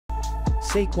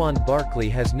Saquon Barkley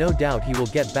has no doubt he will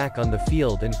get back on the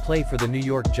field and play for the New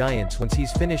York Giants once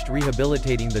he's finished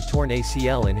rehabilitating the torn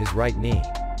ACL in his right knee.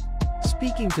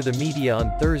 Speaking to the media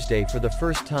on Thursday for the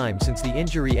first time since the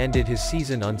injury ended his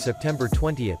season on September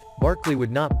 20, Barkley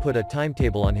would not put a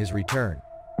timetable on his return.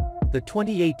 The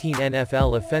 2018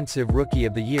 NFL Offensive Rookie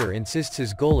of the Year insists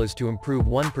his goal is to improve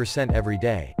 1% every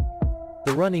day.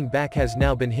 The running back has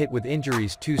now been hit with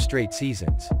injuries 2 straight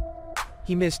seasons.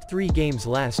 He missed 3 games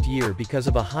last year because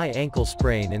of a high ankle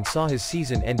sprain and saw his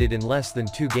season ended in less than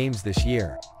 2 games this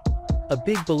year. A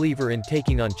big believer in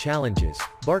taking on challenges,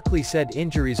 Barkley said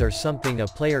injuries are something a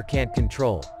player can't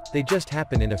control, they just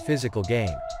happen in a physical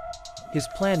game. His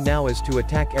plan now is to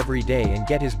attack every day and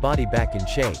get his body back in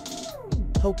shape.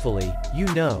 Hopefully,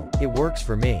 it works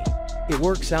for me. It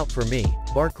works out for me,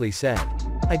 Barkley said.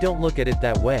 I don't look at it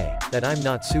that way, that I'm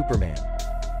not Superman.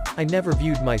 I never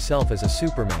viewed myself as a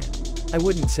Superman. I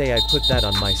wouldn't say I put that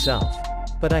on myself.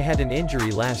 But I had an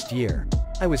injury last year.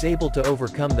 I was able to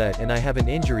overcome that and I have an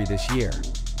injury this year.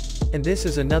 And this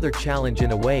is another challenge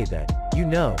in a way that,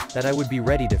 that I would be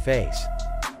ready to face.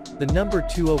 The number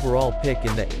 2 overall pick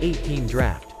in the 2018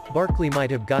 draft, Barkley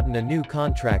might have gotten a new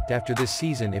contract after this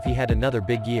season if he had another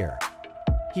big year.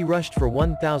 He rushed for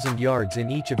 1,000 yards in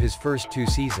each of his first 2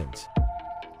 seasons.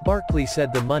 Barkley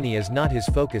said the money is not his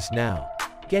focus now.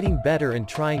 Getting better and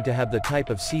trying to have the type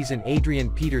of season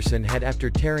Adrian Peterson had after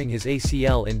tearing his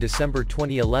ACL in December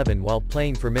 2011 while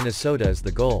playing for Minnesota is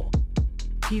the goal.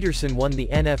 Peterson won the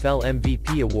NFL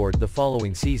MVP award the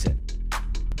following season.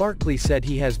 Barkley said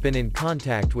he has been in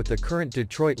contact with the current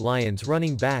Detroit Lions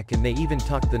running back and they even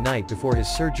talked the night before his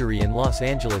surgery in Los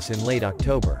Angeles in late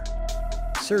October.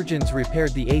 Surgeons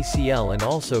repaired the ACL and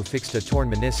also fixed a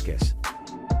torn meniscus.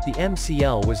 The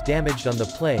MCL was damaged on the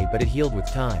play but it healed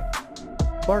with time.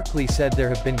 Barkley said there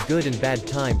have been good and bad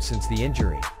times since the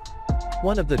injury.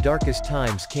 One of the darkest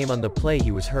times came on the play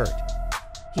he was hurt.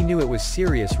 He knew it was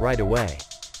serious right away.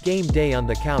 Game day on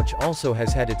the couch also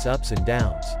has had its ups and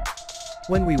downs.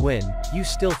 When we win, you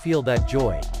still feel that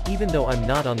joy, even though I'm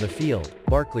not on the field,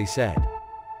 Barkley said.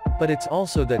 But it's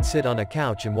also that sit on a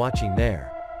couch and watching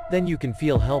there. Then you can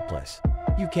feel helpless.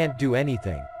 You can't do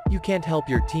anything. You can't help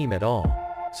your team at all.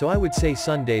 So I would say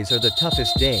Sundays are the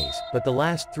toughest days, but the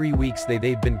last 3 weeks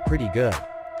they've been pretty good.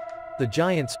 The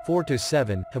Giants,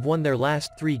 4-7, have won their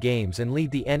last 3 games and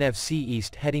lead the NFC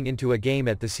East heading into a game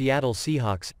at the Seattle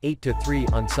Seahawks,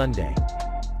 8-3, on Sunday.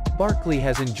 Barkley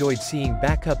has enjoyed seeing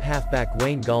backup halfback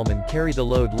Wayne Gallman carry the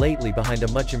load lately behind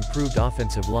a much improved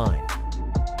offensive line.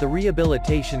 The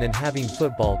rehabilitation and having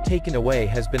football taken away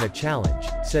has been a challenge,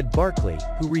 said Barkley,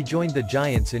 who rejoined the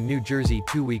Giants in New Jersey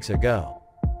 2 weeks ago.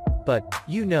 But,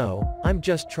 I'm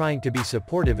just trying to be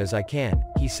supportive as I can,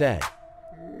 he said.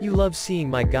 You love seeing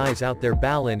my guys out there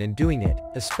ballin' and doing it,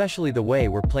 especially the way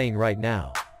we're playing right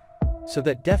now. So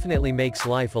that definitely makes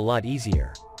life a lot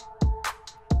easier.